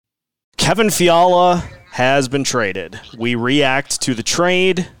Kevin Fiala has been traded. We react to the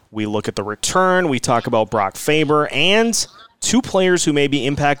trade. We look at the return. We talk about Brock Faber and two players who may be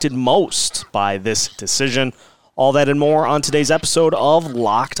impacted most by this decision. All that and more on today's episode of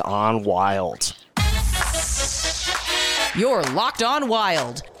Locked On Wild. You're Locked On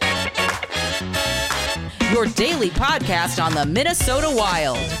Wild, your daily podcast on the Minnesota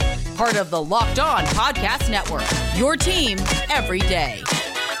Wild. Part of the Locked On Podcast Network, your team every day.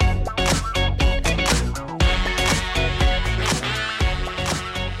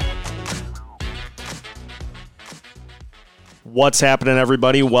 What's happening,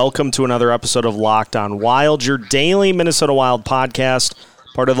 everybody? Welcome to another episode of Locked On Wild, your daily Minnesota Wild podcast,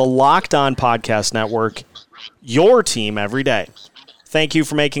 part of the Locked On Podcast Network, your team every day. Thank you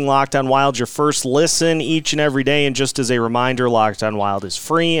for making Locked On Wild your first listen each and every day. And just as a reminder, Locked On Wild is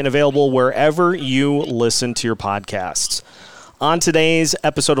free and available wherever you listen to your podcasts. On today's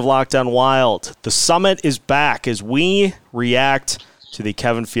episode of Locked On Wild, the summit is back as we react to the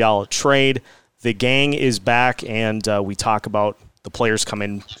Kevin Fiala trade. The gang is back, and we talk about the players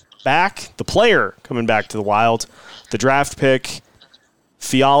coming back, the player coming back to the Wild, the draft pick,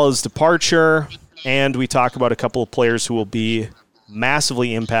 Fiala's departure, and we talk about a couple of players who will be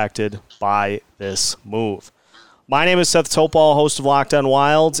massively impacted by this move. My name is Seth Topal, host of Locked On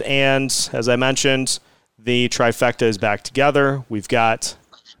Wild, and as I mentioned, the trifecta is back together. We've got,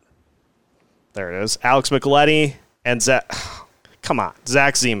 there it is, Alex Micheletti and Zach. Come on,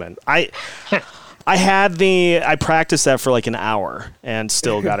 Zach Zeman. I practiced that for like an hour and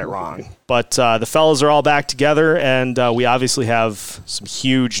still got it wrong. But the fellas are all back together, and we obviously have some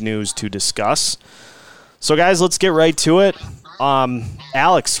huge news to discuss. So, guys, let's get right to it.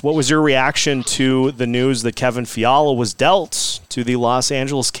 Alex, what was your reaction to the news that Kevin Fiala was dealt to the Los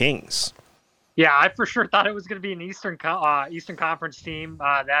Angeles Kings? Yeah, I for sure thought it was going to be an Eastern Conference team.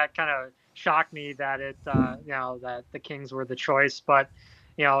 That kind of shocked me that that the Kings were the choice, but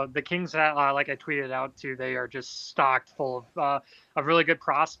the Kings, like I tweeted out too, they are just stocked full of really good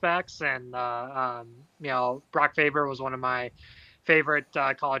prospects, and Brock Faber was one of my favorite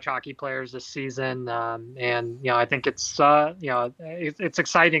college hockey players this season, and I think it's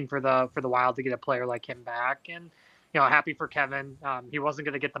exciting for the Wild to get a player like him back, and happy for Kevin. He wasn't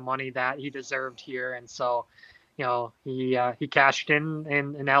going to get the money that he deserved here, and so. He cashed in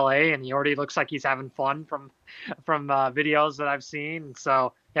LA, and he already looks like he's having fun from videos that I've seen.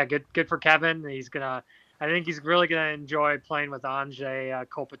 So yeah, good for Kevin. I think he's really gonna enjoy playing with Anze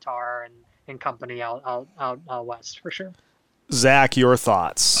Kopitar and company out west for sure. Zach, your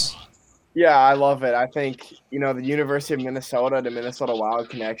thoughts? Yeah, I love it. I think the University of Minnesota, the Minnesota Wild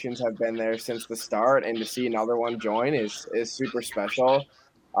connections have been there since the start, and to see another one join is super special.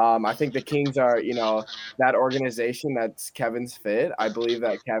 I think the Kings are, that organization that's Kevin's fit. I believe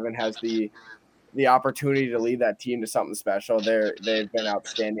that Kevin has the opportunity to lead that team to something special. They've been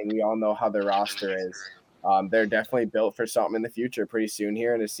outstanding. We all know how their roster is. They're definitely built for something in the future pretty soon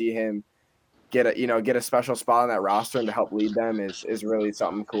here, and to see him get a special spot on that roster and to help lead them is really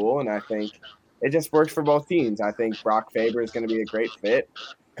something cool. And I think it just works for both teams. I think Brock Faber is going to be a great fit.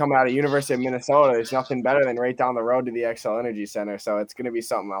 Coming out of University of Minnesota, there's nothing better than right down the road to the Xcel Energy Center. So it's going to be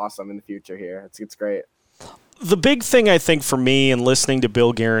something awesome in the future here. It's great. The big thing I think for me in listening to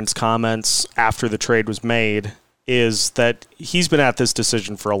Bill Guerin's comments after the trade was made is that he's been at this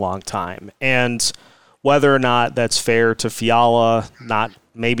decision for a long time. And whether or not that's fair to Fiala,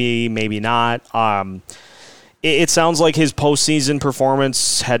 maybe not. It sounds like his postseason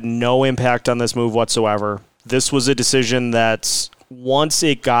performance had no impact on this move whatsoever. This was a decision that once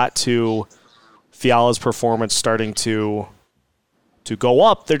it got to Fiala's performance starting to go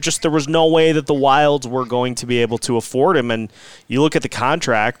up, there was no way that the Wilds were going to be able to afford him. And you look at the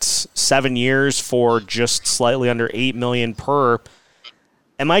contracts, 7 years for just slightly under $8 million per.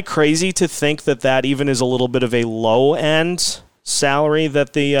 Am I crazy to think that even is a little bit of a low end salary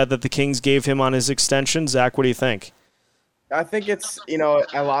that the Kings gave him on his extension? Zach, what do you think? I think it's,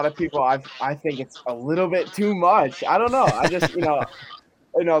 a lot of people, I think it's a little bit too much. I don't know. I just, the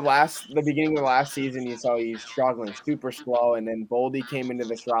beginning of last season, you saw he's struggling, super slow. And then Boldy came into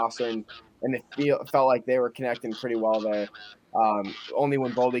this roster and it felt like they were connecting pretty well there. Only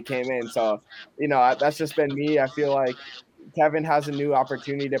when Boldy came in. So, that's just been me. I feel like Kevin has a new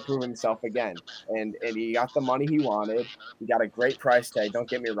opportunity to prove himself again, and he got the money he wanted. He got a great price tag. Don't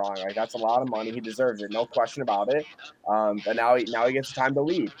get me wrong, like that's a lot of money. He deserves it, no question about it. But now he gets time to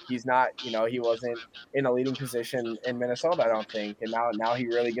lead. He's not, he wasn't in a leading position in Minnesota, I don't think, and now he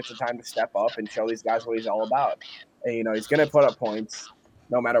really gets the time to step up and show these guys what he's all about. And he's going to put up points.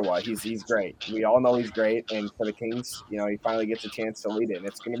 no matter what. He's great. We all know he's great, and for the Kings, he finally gets a chance to lead it, and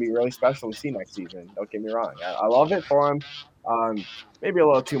it's going to be really special to see next season. Don't get me wrong. I love it for him. Maybe a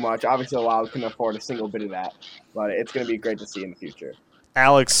little too much. Obviously, the Wild couldn't afford a single bit of that, but it's going to be great to see in the future.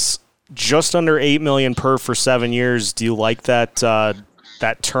 Alex, just under $8 million per for 7 years. Do you like that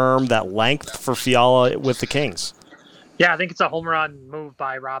term, that length for Fiala with the Kings? Yeah, I think it's a home run move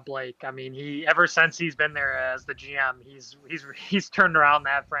by Rob Blake. I mean, ever since he's been there as the GM, he's turned around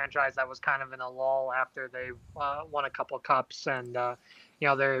that franchise that was kind of in a lull after they won a couple of cups, and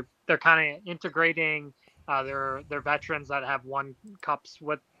they're kind of integrating their veterans that have won cups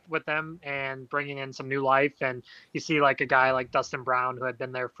with them and bringing in some new life. And you see like a guy like Dustin Brown, who had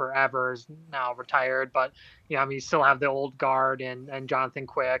been there forever, is now retired, but you still have the old guard and Jonathan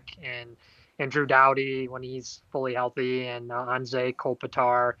Quick and Drew Doughty when he's fully healthy, and Anze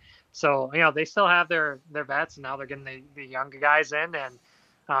Kopitar. So, they still have their vets, and now they're getting the younger guys in. And,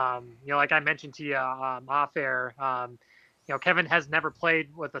 like I mentioned to you off air, Kevin has never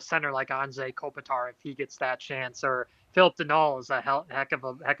played with a center like Anze Kopitar if he gets that chance, or Philip Deneau is a heck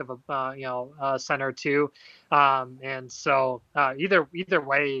of a center too. And so either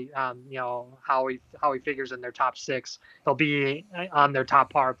way, how he figures in their top six, he'll be on their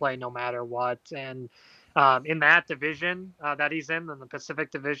top power play no matter what. And in that division that he's in the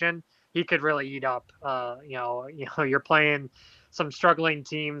Pacific Division, he could really eat up. You're playing some struggling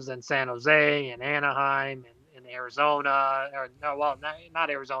teams in San Jose and Anaheim and Arizona, or no, well, not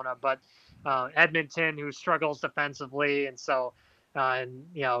Arizona, but Edmonton, who struggles defensively. And so,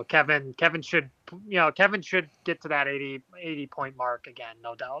 Kevin should get to that 80 point mark again,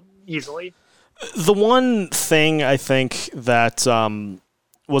 no doubt, easily. The one thing I think that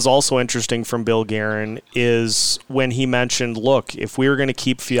was also interesting from Bill Guerin is when he mentioned, look, if we were going to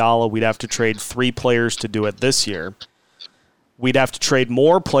keep Fiala, we'd have to trade 3 players to do it this year. We'd have to trade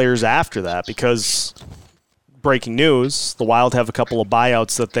more players after that because, breaking news, the Wild have a couple of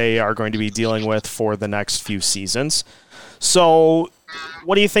buyouts that they are going to be dealing with for the next few seasons. So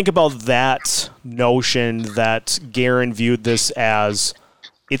what do you think about that notion that Guerin viewed this as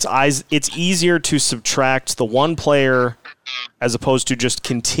it's easier to subtract the one player as opposed to just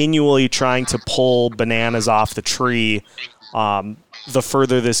continually trying to pull bananas off the tree the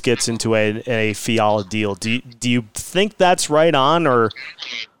further this gets into a Fiala deal? Do you think that's right on, or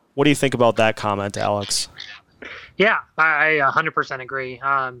what do you think about that comment, Alex? Yeah, I 100% agree.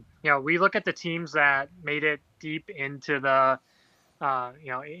 We look at the teams that made it deep into the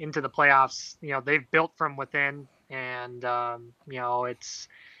playoffs. They've built from within, and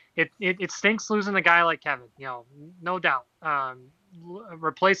it stinks losing a guy like Kevin. No doubt.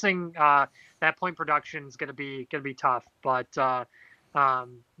 Replacing that point production is gonna be tough, but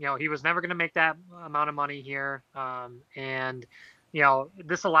he was never gonna make that amount of money here, and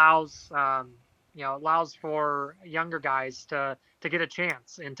this allows. Allows for younger guys to get a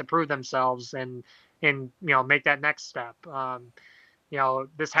chance and to prove themselves and make that next step.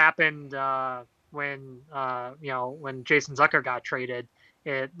 This happened when Jason Zucker got traded.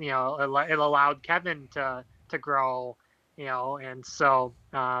 It allowed Kevin to grow. And so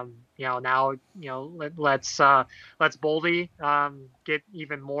now let's Boldy get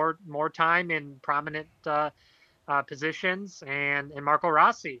even more time in prominent positions, and Marco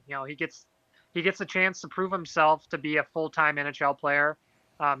Rossi. He gets a chance to prove himself to be a full-time NHL player,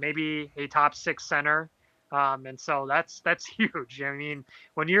 maybe a top 6 center. And so that's huge. I mean,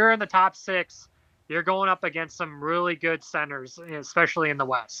 when you're in the top 6, you're going up against some really good centers, especially in the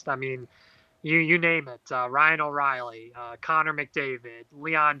West. I mean, you name it, Ryan O'Reilly, Connor McDavid,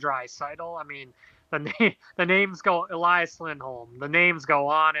 Leon Draisaitl. I mean, the names go, Elias Lindholm, the names go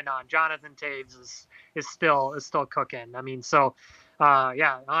on and on. Jonathan Toews is still cooking. I mean, so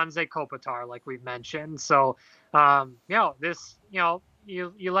Anze Kopitar, like we've mentioned. So,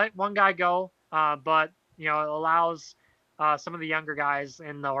 you let one guy go, but it allows some of the younger guys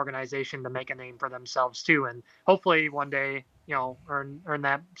in the organization to make a name for themselves too, and hopefully one day, earn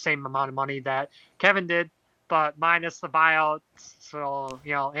that same amount of money that Kevin did, but minus the buyout. So,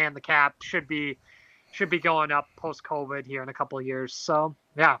 and the cap should be going up post-COVID here in a couple of years. So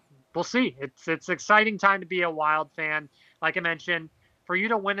yeah, we'll see. It's exciting time to be a Wild fan. Like I mentioned, for you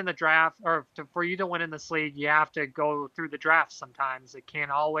to win in the draft, or for you to win in this league, you have to go through the draft sometimes. It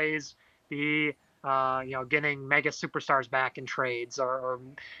can't always be, getting mega superstars back in trades or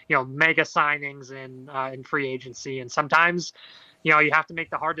mega signings in free agency. And sometimes, you have to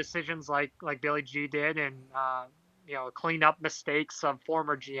make the hard decisions like Billy G did, and, clean up mistakes of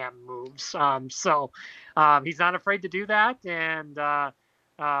former GM moves. So he's not afraid to do that. And,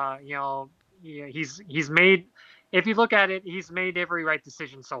 he's made if you look at it, he's made every right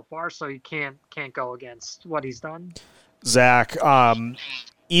decision so far, so you can't go against what he's done. Zach,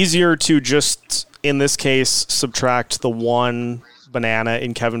 easier to just, in this case, subtract the one banana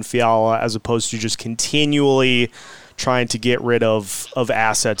in Kevin Fiala as opposed to just continually trying to get rid of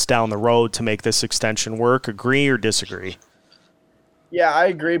assets down the road to make this extension work. Agree or disagree? Yeah, I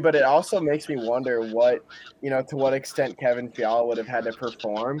agree, but it also makes me wonder what, to what extent Kevin Fiala would have had to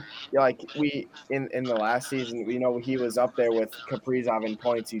perform. Like we in the last season, he was up there with Kaprizov in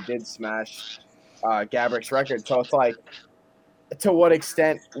points. He did smash Gabrick's record. So it's like, to what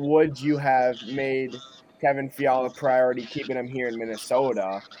extent would you have made Kevin Fiala a priority, keeping him here in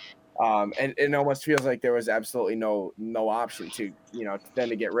Minnesota? And it almost feels like there was absolutely no option to, then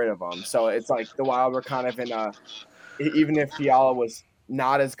to get rid of him. So it's like the Wild were kind of in a, even if Fiala was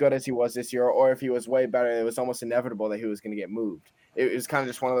not as good as he was this year, or if he was way better, it was almost inevitable that he was going to get moved. It was kind of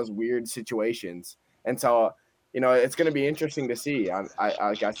just one of those weird situations. And so, it's going to be interesting to see.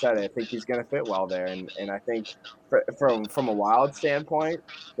 Like I said, I think he's going to fit well there. And I think from a Wild standpoint,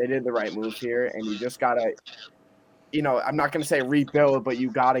 they did the right move here. And you just got to, I'm not going to say rebuild, but you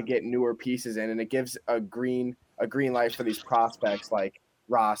got to get newer pieces in. And it gives a green light for these prospects like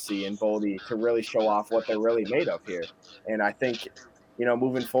Rossi and Boldy to really show off what they're really made of here. And I think,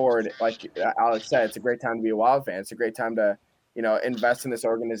 moving forward, like Alex said, it's a great time to be a Wild fan. It's a great time to, invest in this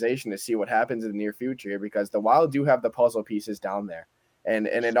organization to see what happens in the near future here, because the Wild do have the puzzle pieces down there. And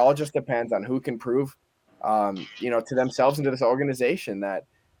it all just depends on who can prove, to themselves and to this organization that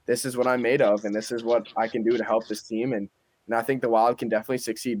this is what I'm made of and this is what I can do to help this team. And I think the Wild can definitely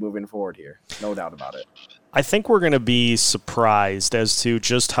succeed moving forward here. No doubt about it. I think we're going to be surprised as to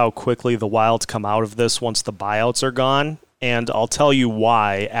just how quickly the Wild come out of this once the buyouts are gone. And I'll tell you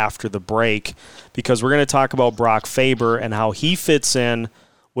why after the break, because we're going to talk about Brock Faber and how he fits in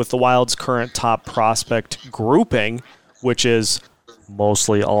with the Wild's current top prospect grouping, which is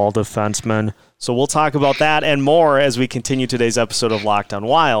mostly all defensemen. So we'll talk about that and more as we continue today's episode of Locked on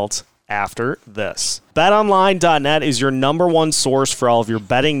Wild after this. BetOnline.net is your number one source for all of your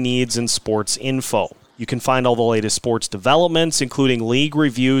betting needs and sports info. You can find all the latest sports developments, including league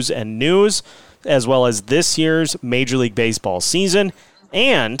reviews and news, as well as this year's Major League Baseball season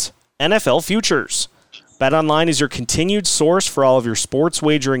and NFL futures. BetOnline is your continued source for all of your sports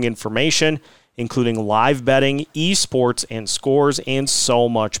wagering information, including live betting, esports, and scores, and so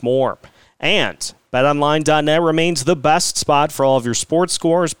much more. And BetOnline.net remains the best spot for all of your sports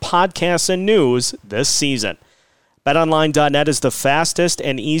scores, podcasts, and news this season. BetOnline.net is the fastest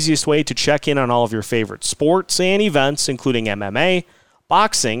and easiest way to check in on all of your favorite sports and events, including MMA,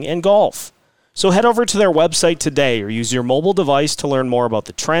 boxing, and golf. So head over to their website today or use your mobile device to learn more about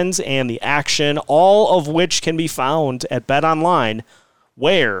the trends and the action, all of which can be found at BetOnline,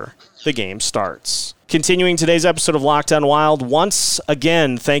 where the game starts. Continuing today's episode of Locked on Wild, once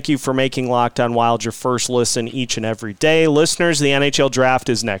again, thank you for making Locked on Wild your first listen each and every day. Listeners, the NHL Draft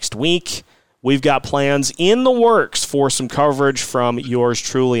is next week. We've got plans in the works for some coverage from yours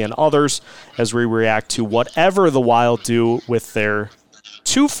truly and others as we react to whatever the Wild do with their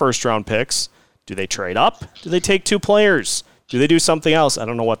 2 first-round picks. Do they trade up? Do they take 2 players? Do they do something else? I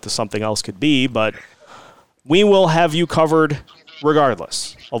don't know what the something else could be, but we will have you covered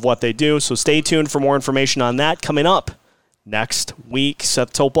regardless of what they do. So stay tuned for more information on that coming up next week.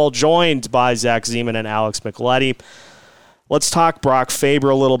 Seth Topol joined by Zach Zeman and Alex Micheletti. Let's talk Brock Faber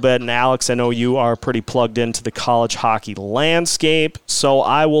a little bit. And Alex, I know you are pretty plugged into the college hockey landscape, so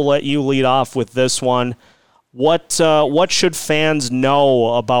I will let you lead off with this one. What should fans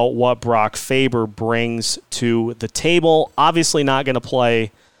know about what Brock Faber brings to the table? Obviously not going to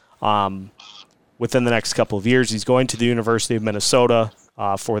play within the next couple of years. He's going to the University of Minnesota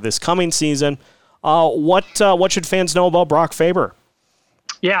for this coming season. What should fans know about Brock Faber?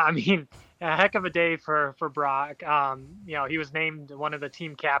 Yeah, I mean, a heck of a day for Brock. He was named one of the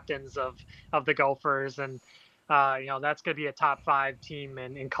team captains of the Gophers, and that's going to be a top 5 team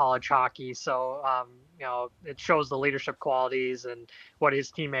in college hockey. So, it shows the leadership qualities and what his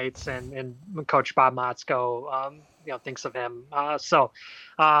teammates and Coach Bob Motzko, thinks of him.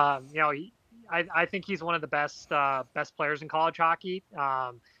 I think he's one of the best players in college hockey.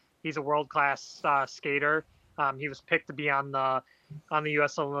 He's a world-class skater. He was picked to be on the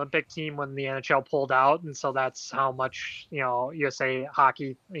U.S. Olympic team when the NHL pulled out, and so that's how much USA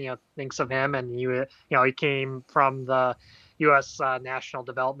Hockey thinks of him. And he came from the U.S. National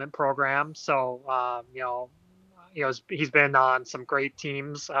Development Program, so he's been on some great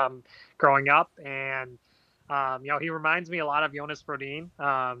teams growing up, and he reminds me a lot of Jonas Brodin.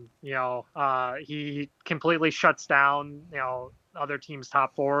 He completely shuts down other teams'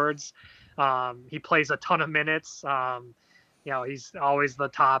 top forwards. He plays a ton of minutes. He's always the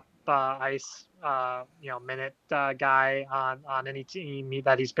top ice minute guy on any team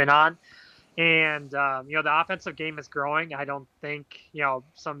that he's been on. And the offensive game is growing. I don't think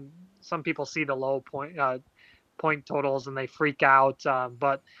some people see the low point totals and they freak out,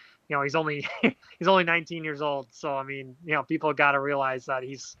 but he's only he's only 19 years old. So I mean, people got to realize that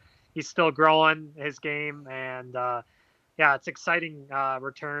he's still growing his game, and it's exciting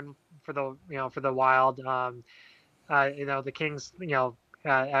return for the Wild. The Kings,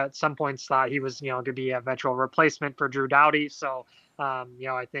 at some points thought he was going to be a eventual replacement for Drew Doughty. So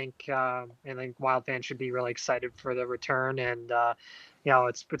I think Wild fans should be really excited for the return, and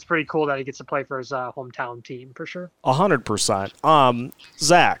it's pretty cool that he gets to play for his hometown team for sure. 100%.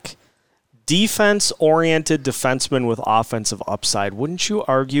 Zach, defense-oriented defenseman with offensive upside. Wouldn't you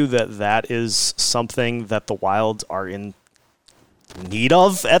argue that is something that the Wild are in need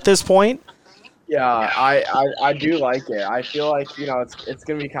of at this point? Yeah, I do like it. I feel like it's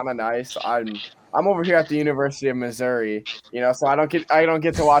gonna be kind of nice. I'm over here at the University of Missouri, so I don't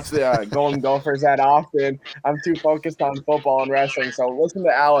get to watch the Golden Gophers that often. I'm too focused on football and wrestling. So listen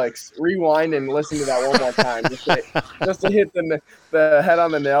to Alex, rewind and listen to that one more time, just to hit the head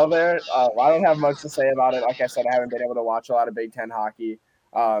on the nail there. I don't have much to say about it. Like I said, I haven't been able to watch a lot of Big Ten hockey,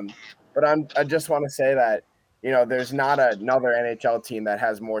 but I just want to say that there's not another NHL team that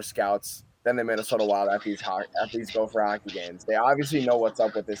has more scouts than the Minnesota Wild at these Gopher hockey games. They obviously know what's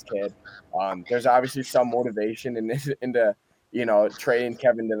up with this kid. There's obviously some motivation into trading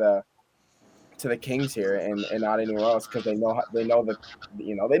Kevin to the Kings here and not anywhere else, because they know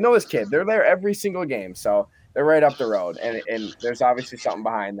this kid. They're there every single game, so they're right up the road, and there's obviously something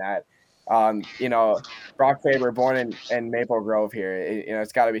behind that. Brock Faber, born in Maple Grove here,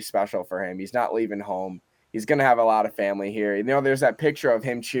 it's got to be special for him. He's not leaving home. He's going to have a lot of family here. There's that picture of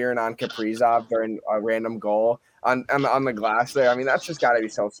him cheering on Kaprizov during a random goal on the glass there. I mean, that's just got to be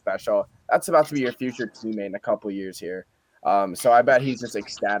so special. That's about to be your future teammate in a couple of years here. So I bet he's just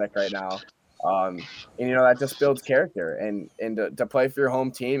ecstatic right now. That just builds character. And to play for your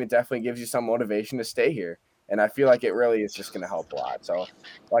home team, it definitely gives you some motivation to stay here. And I feel like it really is just going to help a lot. So,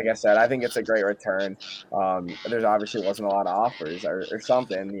 like I said, I think it's a great return. There's obviously wasn't a lot of offers or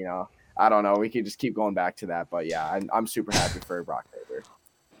something, I don't know. We could just keep going back to that, but yeah, I'm super happy for Brock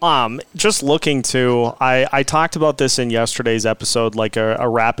Faber. Just looking to, I talked about this in yesterday's episode, like a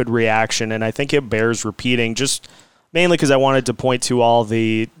rapid reaction, and I think it bears repeating, just mainly because I wanted to point to all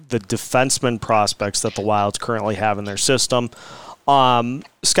the defenseman prospects that the Wilds currently have in their system.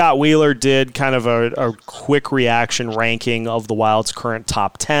 Scott Wheeler did kind of a quick reaction ranking of the Wild's current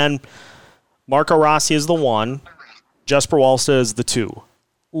top 10. Marco Rossi is the 1. Jesper Wallstedt is the 2.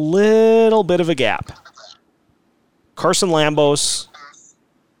 Little bit of a gap. Carson Lambos,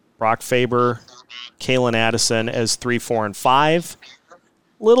 Brock Faber, Kalen Addison as 3, 4, and 5.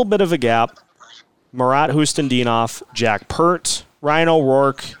 Little bit of a gap. Marat Hustendinov, Jack Pert, Ryan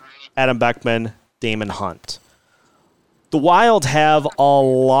O'Rourke, Adam Beckman, Damon Hunt. The Wild have a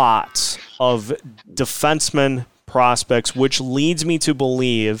lot of defenseman prospects, which leads me to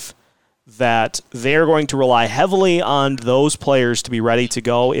believe that they're going to rely heavily on those players to be ready to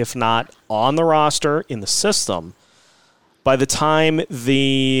go, if not on the roster, in the system, by the time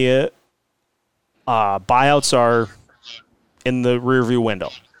the buyouts are in the rearview window.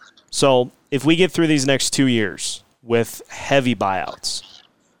 So if we get through these next 2 years with heavy buyouts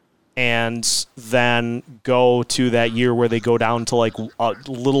and then go to that year where they go down to like a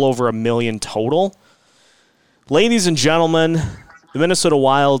little over 1 million total, ladies and gentlemen, the Minnesota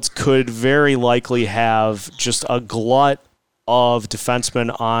Wild could very likely have just a glut of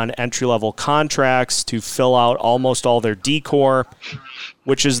defensemen on entry-level contracts to fill out almost all their decor,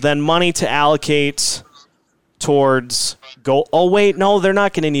 which is then money to allocate towards goal. Oh, wait, no, they're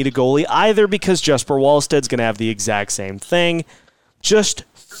not going to need a goalie either, because Jesper Wallsted's going to have the exact same thing. Just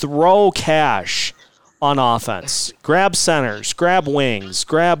throw cash on offense. Grab centers, grab wings,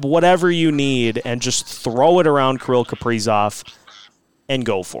 grab whatever you need, and just throw it around Kirill Kaprizov and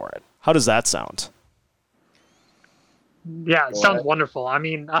go for it. How does that sound? Yeah, it sounds wonderful. I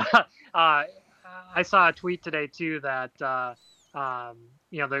mean, I saw a tweet today too that the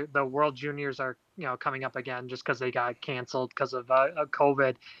World Juniors are coming up again just because they got canceled because of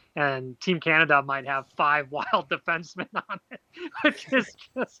COVID, and Team Canada might have 5 Wild defensemen on it, which is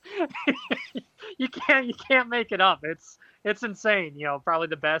just you can't make it up. It's insane. Probably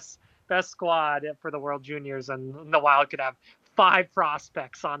the best squad for the World Juniors, and the Wild could have 5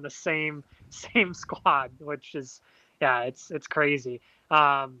 prospects on the same squad, which is it's crazy.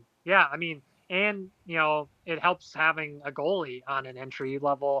 I mean, and it helps having a goalie on an entry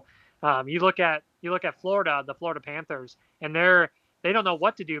level You look at Florida, the Florida Panthers, and they don't know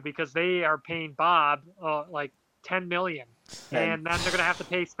what to do because they are paying Bob like $10 million, and then they're going to have to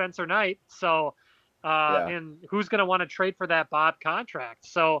pay Spencer Knight. So, and who's going to want to trade for that Bob contract?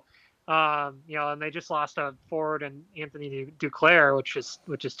 So, and they just lost a forward and Anthony Duclair,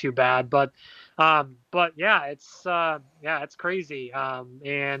 which is too bad. But yeah, it's crazy.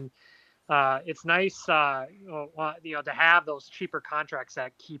 And it's nice, to have those cheaper contracts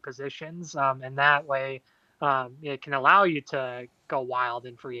at key positions, and that way, it can allow you to go wild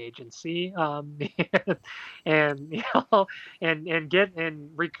in free agency, and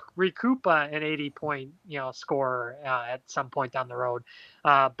recoup an 80-point scorer at some point down the road.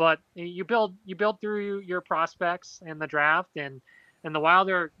 But you build through your prospects in the draft, and the Wild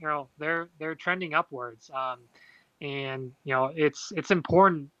are they're trending upwards, and it's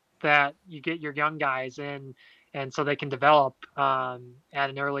important that you get your young guys in, and so they can develop at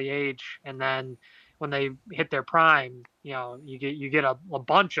an early age, and then when they hit their prime, you get a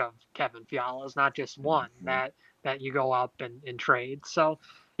bunch of Kevin Fialas, not just one that you go up and trade. So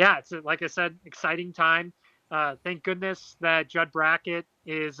yeah, it's, like I said, exciting time. Thank goodness that Judd Brackett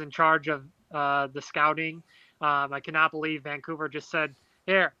is in charge of the scouting. I cannot believe Vancouver just said,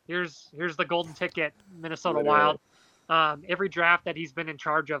 here's the golden ticket, Minnesota Wild. Every draft that he's been in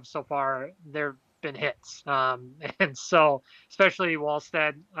charge of so far, there've been hits. And so, especially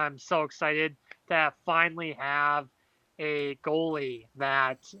Wallstead, I'm so excited to finally have a goalie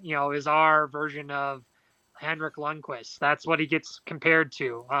that, is our version of Henrik Lundqvist. That's what he gets compared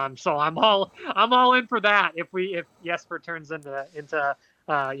to. So I'm all in for that if Jesper turns into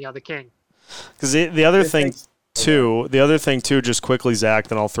the king. Because the other thing too, just quickly, Zach,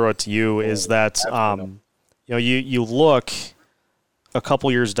 then I'll throw it to you, is that you look a couple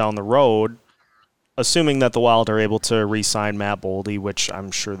years down the road, assuming that the Wild are able to re-sign Matt Boldy, which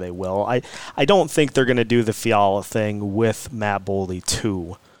I'm sure they will. I don't think they're going to do the Fiala thing with Matt Boldy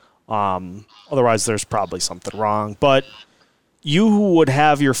too. Otherwise, there's probably something wrong. But you would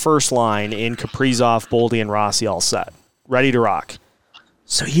have your first line in Kaprizov, Boldy, and Rossi all set, ready to rock.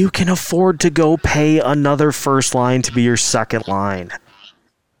 So you can afford to go pay another first line to be your second line.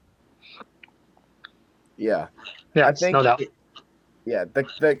 Yeah. I think no doubt. Yeah,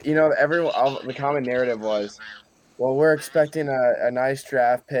 the common narrative was, well, we're expecting a nice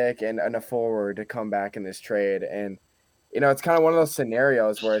draft pick and a forward to come back in this trade, and it's kind of one of those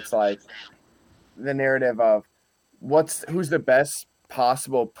scenarios where it's like the narrative of who's the best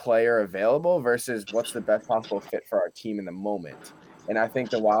possible player available versus what's the best possible fit for our team in the moment. And I think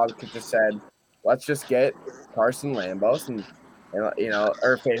the Wild could just said, let's just get Carson Lambos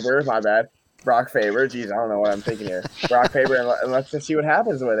or Faber, my bad. Brock Faber, geez, I don't know what I'm thinking here. Brock Faber, and let's just see what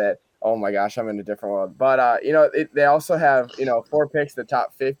happens with it. Oh my gosh, I'm in a different world. But they also have 4 picks, the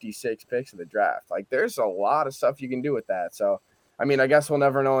top 56 picks of the draft. Like, there's a lot of stuff you can do with that. So, I mean, I guess we'll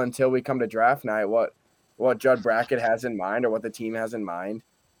never know until we come to draft night what Judd Brackett has in mind or what the team has in mind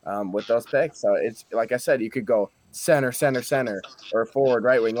with those picks. So it's like I said, you could go center, or forward,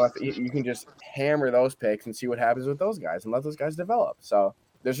 right wing, left. You can just hammer those picks and see what happens with those guys and let those guys develop. So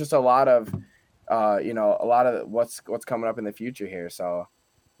there's just a lot of what's coming up in the future here. So,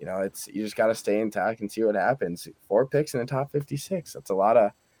 you just got to stay intact and see what happens. 4 picks in the top 56. It's a lot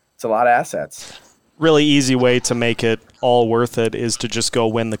of assets. Really easy way to make it all worth it is to just go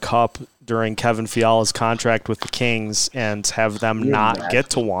win the cup during Kevin Fiala's contract with the Kings and have them not get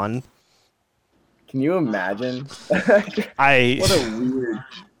to one. Can you imagine? What a weird.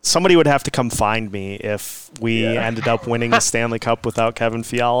 Somebody would have to come find me if we ended up winning the Stanley Cup without Kevin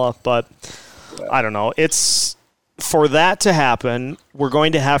Fiala, but I don't know. It's for that to happen, we're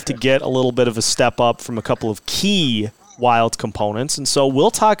going to have to get a little bit of a step up from a couple of key Wild components, and so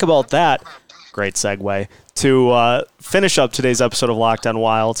we'll talk about that. Great segue to finish up today's episode of Locked On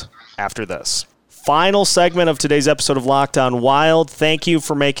Wild after this. Final segment of today's episode of Locked On Wild. Thank you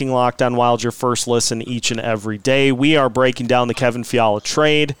for making Locked On Wild your first listen each and every day. We are breaking down the Kevin Fiala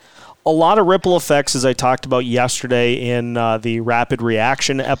trade. A lot of ripple effects, as I talked about yesterday in the Rapid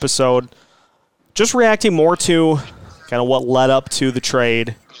Reaction episode. Just reacting more to kind of what led up to the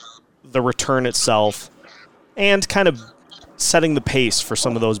trade, the return itself, and kind of setting the pace for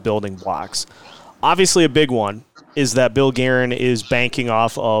some of those building blocks. Obviously, a big one is that Bill Guerin is banking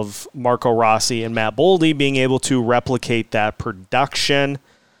off of Marco Rossi and Matt Boldy being able to replicate that production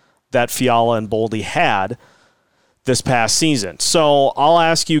that Fiala and Boldy had this past season. So I'll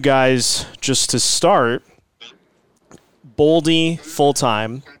ask you guys just to start, Boldy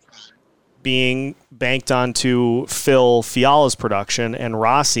full-time being banked onto Phil Fiala's production and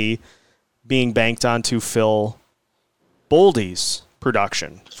Rossi being banked onto Phil Boldy's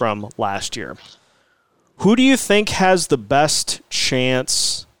production from last year. Who do you think has the best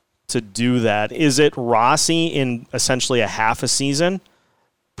chance to do that? Is it Rossi in essentially a half a season,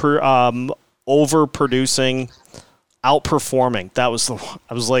 overproducing, outperforming?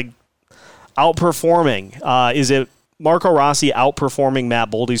 Outperforming. Is it Marco Rossi outperforming Matt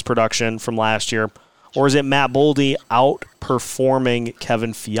Boldy's production from last year, or is it Matt Boldy outperforming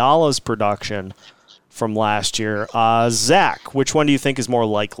Kevin Fiala's production from last year? Zach, which one do you think is more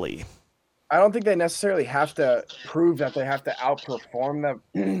likely? I don't think they necessarily have to prove that they have to outperform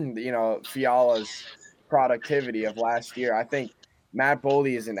Fiala's productivity of last year. I think Matt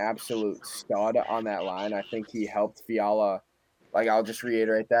Boldy is an absolute stud on that line. I think he helped Fiala. Like, I'll just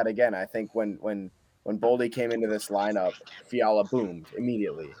reiterate that again. I think when Boldy came into this lineup, Fiala boomed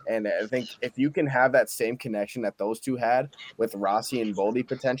immediately. And I think if you can have that same connection that those two had with Rossi and Boldy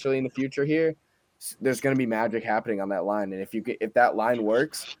potentially in the future here, there's going to be magic happening on that line. And if that line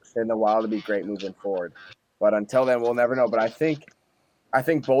works, then the Wild will be great moving forward. But until then, we'll never know. But I think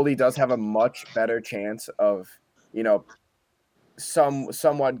Boldy does have a much better chance of,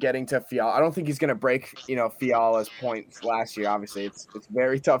 somewhat getting to Fiala. I don't think he's going to break, Fiala's points last year. Obviously, it's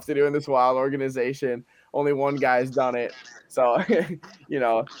very tough to do in this Wild organization. Only one guy's done it. So, I think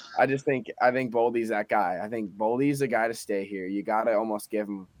Boldy's that guy. I think Boldy's the guy to stay here. You got to almost give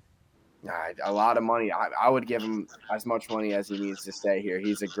him a lot of money. I would give him as much money as he needs to stay here.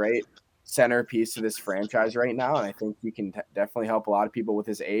 He's a great centerpiece to this franchise right now, and I think he can definitely help a lot of people with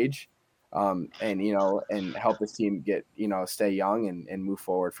his age, and help this team get stay young and move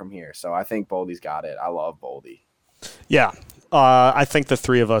forward from here. So I think Boldy's got it. I love Boldy. Yeah, I think the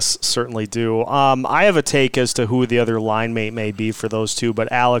three of us certainly do. I have a take as to who the other line mate may be for those two,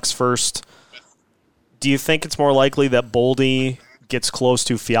 but Alex first. Do you think it's more likely that Boldy gets close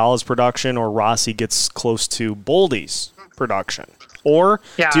to Fiala's production or Rossi gets close to Boldy's production? Or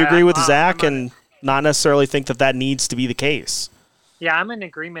do you agree with Zach and not necessarily think that needs to be the case? Yeah, I'm in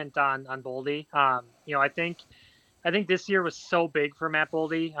agreement on Boldy. I think this year was so big for Matt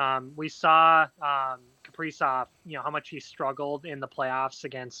Boldy. We saw Kaprizov, how much he struggled in the playoffs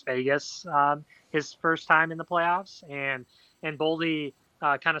against Vegas, his first time in the playoffs, and Boldy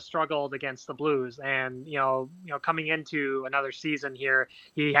kind of struggled against the Blues. And coming into another season here,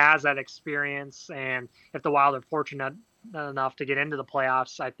 he has that experience. And if the Wild are fortunate enough to get into the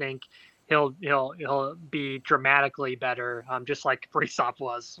playoffs, I think he'll be dramatically better, just like Kaprizov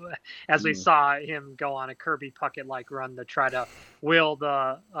was, as we saw him go on a Kirby Puckett-like run to try to will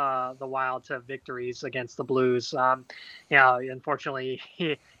the Wild to victories against the Blues. Unfortunately,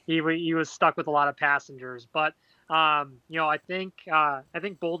 he was stuck with a lot of passengers, but I think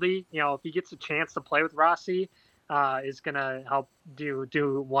Boldy, if he gets a chance to play with Rossi, is going to help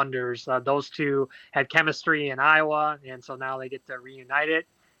do wonders. Those two had chemistry in Iowa, and so now they get to reunite it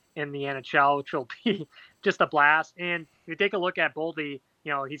in the NHL, which will be just a blast. And if you take a look at Boldy,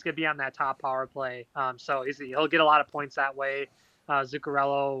 he's going to be on that top power play. So he'll get a lot of points that way.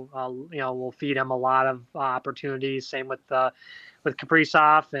 Zuccarello, will feed him a lot of opportunities. Same with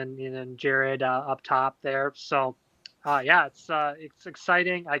Kaprizov and Jared up top there. So, it's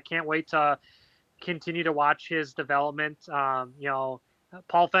exciting. I can't wait to continue to watch his development. Paul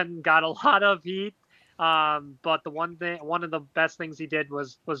Fenton got a lot of heat. But one of the best things he did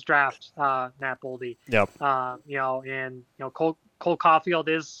was draft Matt Boldy. Yep. Cole Caulfield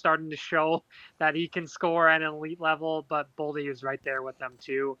is starting to show that he can score at an elite level, but Boldy is right there with them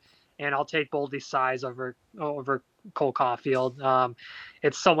too. And I'll take Boldy's size over Cole Caulfield.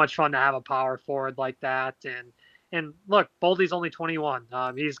 It's so much fun to have a power forward like that. And look, Boldy's only 21.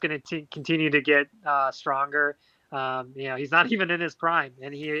 He's going to continue to get stronger. He's not even in his prime,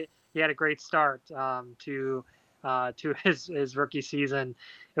 and he had a great start to his rookie season.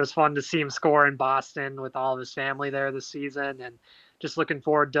 It was fun to see him score in Boston with all of his family there this season, and just looking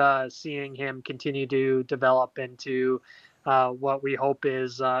forward to seeing him continue to develop into what we hope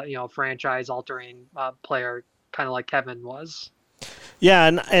is franchise-altering player, kind of like Kevin was.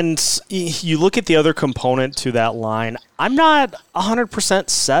 Yeah, and you look at the other component to that line. I'm not 100%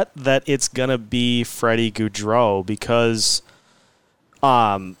 set that it's going to be Freddie Gaudreau because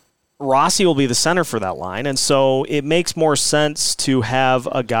Rossi will be the center for that line, and so it makes more sense to have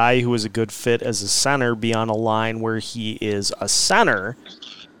a guy who is a good fit as a center be on a line where he is a center.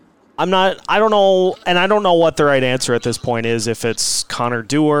 I don't know, and I don't know what the right answer at this point is, if it's Connor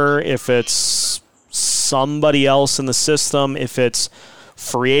Dewar, if it's somebody else in the system, if it's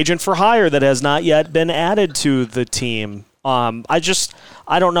free agent for hire that has not yet been added to the team.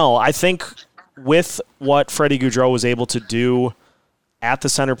 I don't know. I think with what Freddie Gaudreau was able to do at the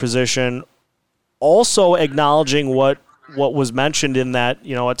center position, also acknowledging what what was mentioned in that,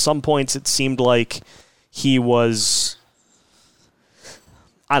 at some points it seemed like he was,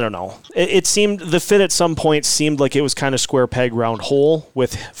 I don't know. It seemed the fit at some point seemed like it was kind of square peg round hole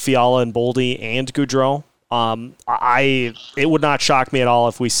with Fiala and Boldy and Gaudreau. It would not shock me at all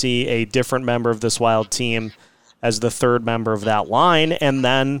if we see a different member of this Wild team as the third member of that line, and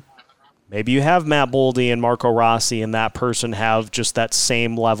then maybe you have Matt Boldy and Marco Rossi, and that person have just that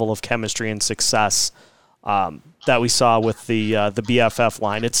same level of chemistry and success that we saw with the BFF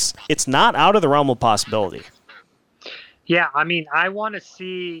line. It's not out of the realm of possibility. Yeah, I mean, I want to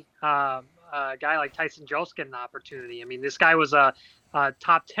see a guy like Tyson Jost get an opportunity. I mean, this guy was a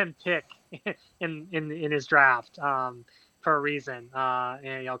top 10 pick in his draft for a reason.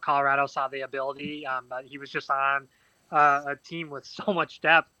 And Colorado saw the ability, but he was just on a team with so much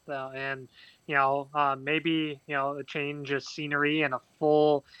depth, and maybe a change of scenery and a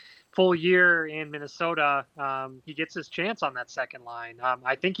full year in Minnesota, he gets his chance on that second line.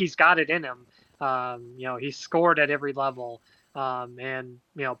 I think he's got it in him. He scored at every level, and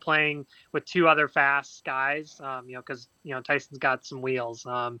playing with two other fast guys, because Tyson's got some wheels,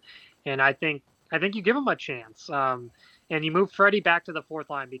 and I think you give him a chance, and you move Freddie back to the fourth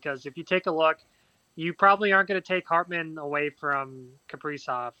line, because if you take a look, you probably aren't going to take Hartman away from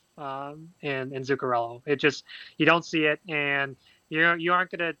Kaprizov and Zuccarello. It just, you don't see it, and you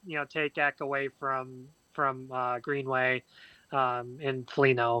aren't going to take Eck away from Greenway and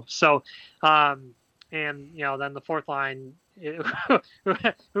Foligno. So, and then the fourth line,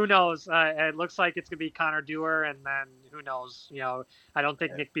 who knows? It looks like it's going to be Connor Dewar, and then who knows? I don't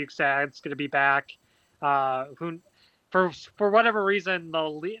think Nick Bukestad's going to be back. For whatever reason,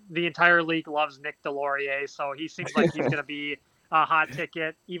 the entire league loves Nick Delorier, so he seems like he's going to be a hot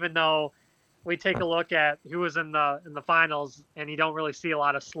ticket, even though we take a look at who was in the finals, and you don't really see a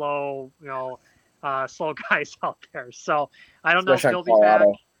lot of slow guys out there. So I don't know if he'll be back.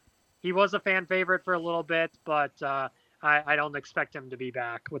 He was a fan favorite for a little bit, but I don't expect him to be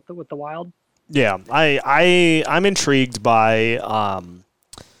back with the Wild. Yeah, I'm intrigued by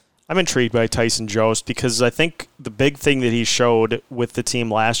Tyson Jost, because I think the big thing that he showed with the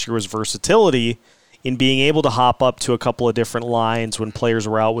team last year was versatility in being able to hop up to a couple of different lines when players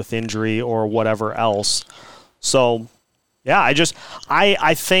were out with injury or whatever else. So, yeah, I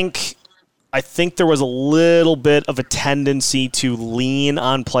think there was a little bit of a tendency to lean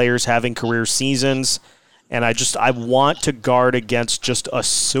on players having career seasons, and I want to guard against just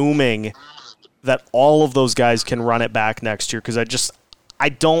assuming that all of those guys can run it back next year, because I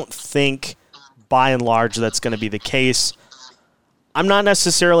don't think, by and large, that's going to be the case. I'm not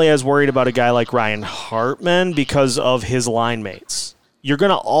necessarily as worried about a guy like Ryan Hartman because of his line mates. You're going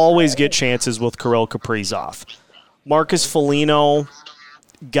to always get chances with Kirill Kaprizov. Marcus Foligno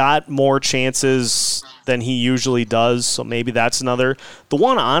got more chances than he usually does, so maybe that's another. The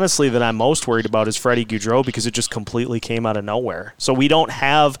one, honestly, that I'm most worried about is Freddie Gaudreau, because it just completely came out of nowhere. So we don't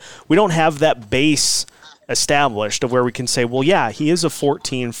have that base established of where we can say, well, yeah, he is a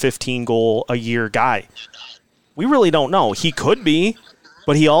 14, 15 goal a year guy. We really don't know. He could be,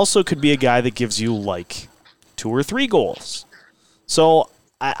 but he also could be a guy that gives you like 2 or 3 goals. So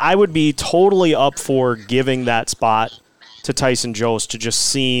I would be totally up for giving that spot to Tyson Jost to just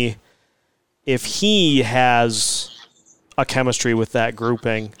see if he has a chemistry with that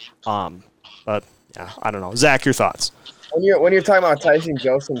grouping. But yeah, I don't know. Zach, your thoughts? When you're talking about Tyson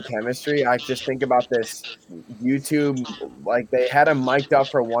Jost and chemistry, I just think about this YouTube. Like, they had him mic'd up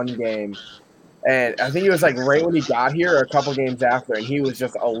for one game, and I think it was like right when he got here or a couple games after, and he was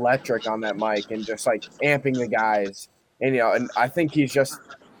just electric on that mic and just like amping the guys. And and I think he's just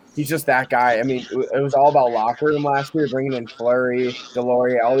that guy. I mean, it was all about locker room last year, bringing in Fleury,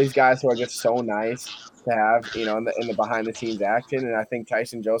 Delorier, all these guys who are just so nice to have, in the behind the scenes action. And I think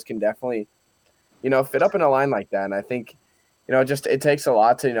Tyson Jost can definitely, fit up in a line like that. And I think, just it takes a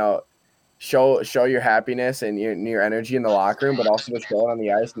lot to, show your happiness and your energy in the locker room, but also to show it on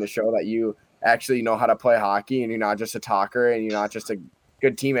the ice and to show that you actually know how to play hockey and you're not just a talker and you're not just a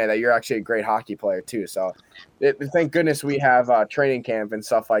good teammate, that you're actually a great hockey player too. So thank goodness we have training camp and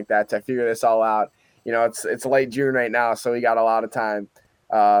stuff like that to figure this all out. It's late June right now, so we got a lot of time.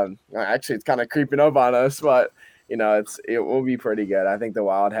 Actually, it's kind of creeping up on us, but it will be pretty good. I think the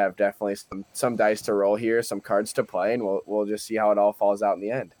Wild have definitely some dice to roll here, some cards to play, and we'll just see how it all falls out in the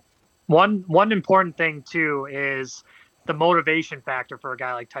end. One important thing too is the motivation factor for a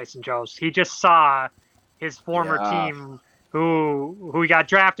guy like Tyson Jost. He just saw his former team who he got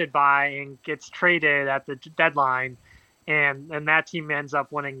drafted by and gets traded at the deadline, and that team ends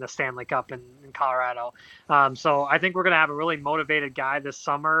up winning the Stanley Cup in Colorado. So I think we're going to have a really motivated guy this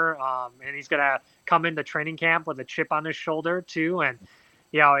summer, and he's going to come into training camp with a chip on his shoulder too. And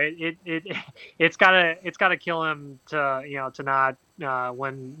it's gotta kill him to not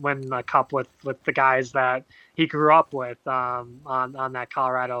win the cup with the guys that he grew up with on that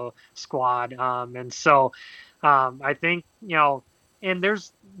Colorado squad. And so I think and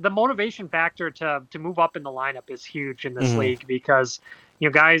there's the motivation factor to move up in the lineup is huge in this league, because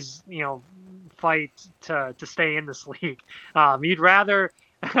guys fight to stay in this league. You'd rather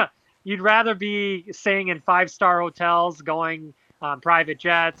be staying in 5-star hotels, going private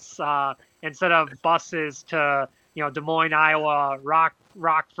jets instead of buses to Des Moines, Iowa,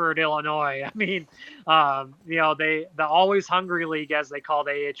 Rockford, Illinois. I mean, the Always Hungry League, as they call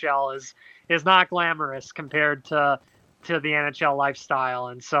the AHL, is not glamorous compared to the NHL lifestyle.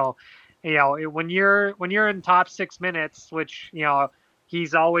 And so, when you're in top 6 minutes, which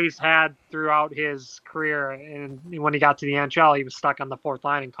he's always had throughout his career, and when he got to the NHL, he was stuck on the 4th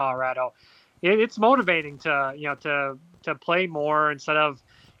line in Colorado. It's motivating to play more instead of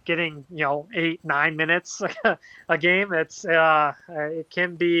getting 8-9 minutes a game. It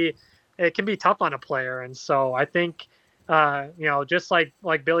can be tough on a player. And so I think just like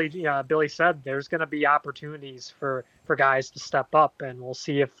Billy said, there's going to be opportunities for guys to step up, and we'll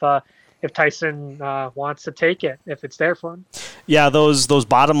see if Tyson wants to take it, if it's there for him. Yeah, those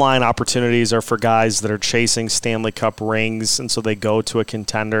bottom line opportunities are for guys that are chasing Stanley Cup rings, and so they go to a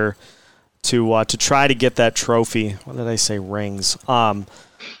contender to try to get that trophy. What did I say? Rings.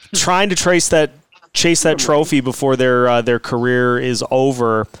 Trying to chase that trophy before their career is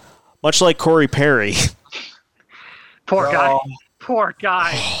over, much like Corey Perry. Poor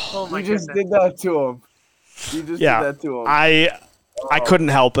guy. Oh my goodness. You just goodness. did that to him. Did that to him. I couldn't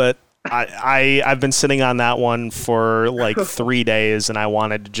help it. I've been sitting on that one for like 3 days, and I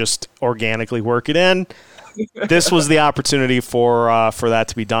wanted to just organically work it in. This was the opportunity for that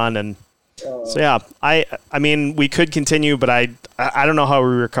to be done, and so yeah, I mean, we could continue, but I don't know how we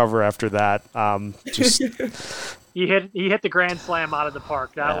recover after that. Just he hit the grand slam out of the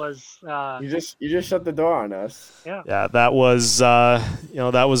park. That was you just shut the door on us. Yeah, that was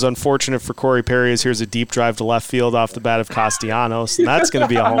that was unfortunate for Corey Perry. As here's a deep drive to left field off the bat of Castellanos, and that's going to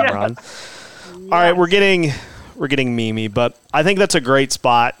be a home run. All right, we're getting memey, but I think that's a great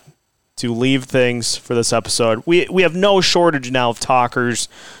spot to leave things for this episode. We have no shortage now of talkers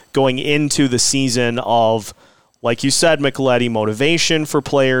going into the season of, like you said, Micheletti, motivation for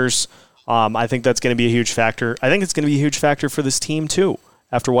players. I think that's going to be a huge factor. I think it's going to be a huge factor for this team, too,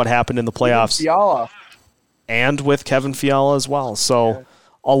 after what happened in the playoffs. Fiala. And with Kevin Fiala as well. So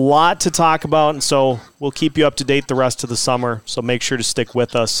a lot to talk about, and so we'll keep you up to date the rest of the summer. So make sure to stick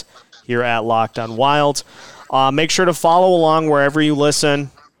with us here at Locked On Wild. Make sure to follow along wherever you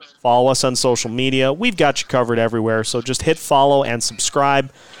listen. Follow us on social media. We've got you covered everywhere, so just hit follow and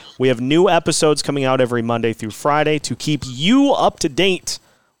subscribe. We have new episodes coming out every Monday through Friday to keep you up to date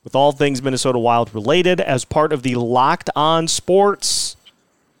with all things Minnesota Wild related as part of the Locked On Sports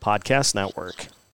Podcast Network.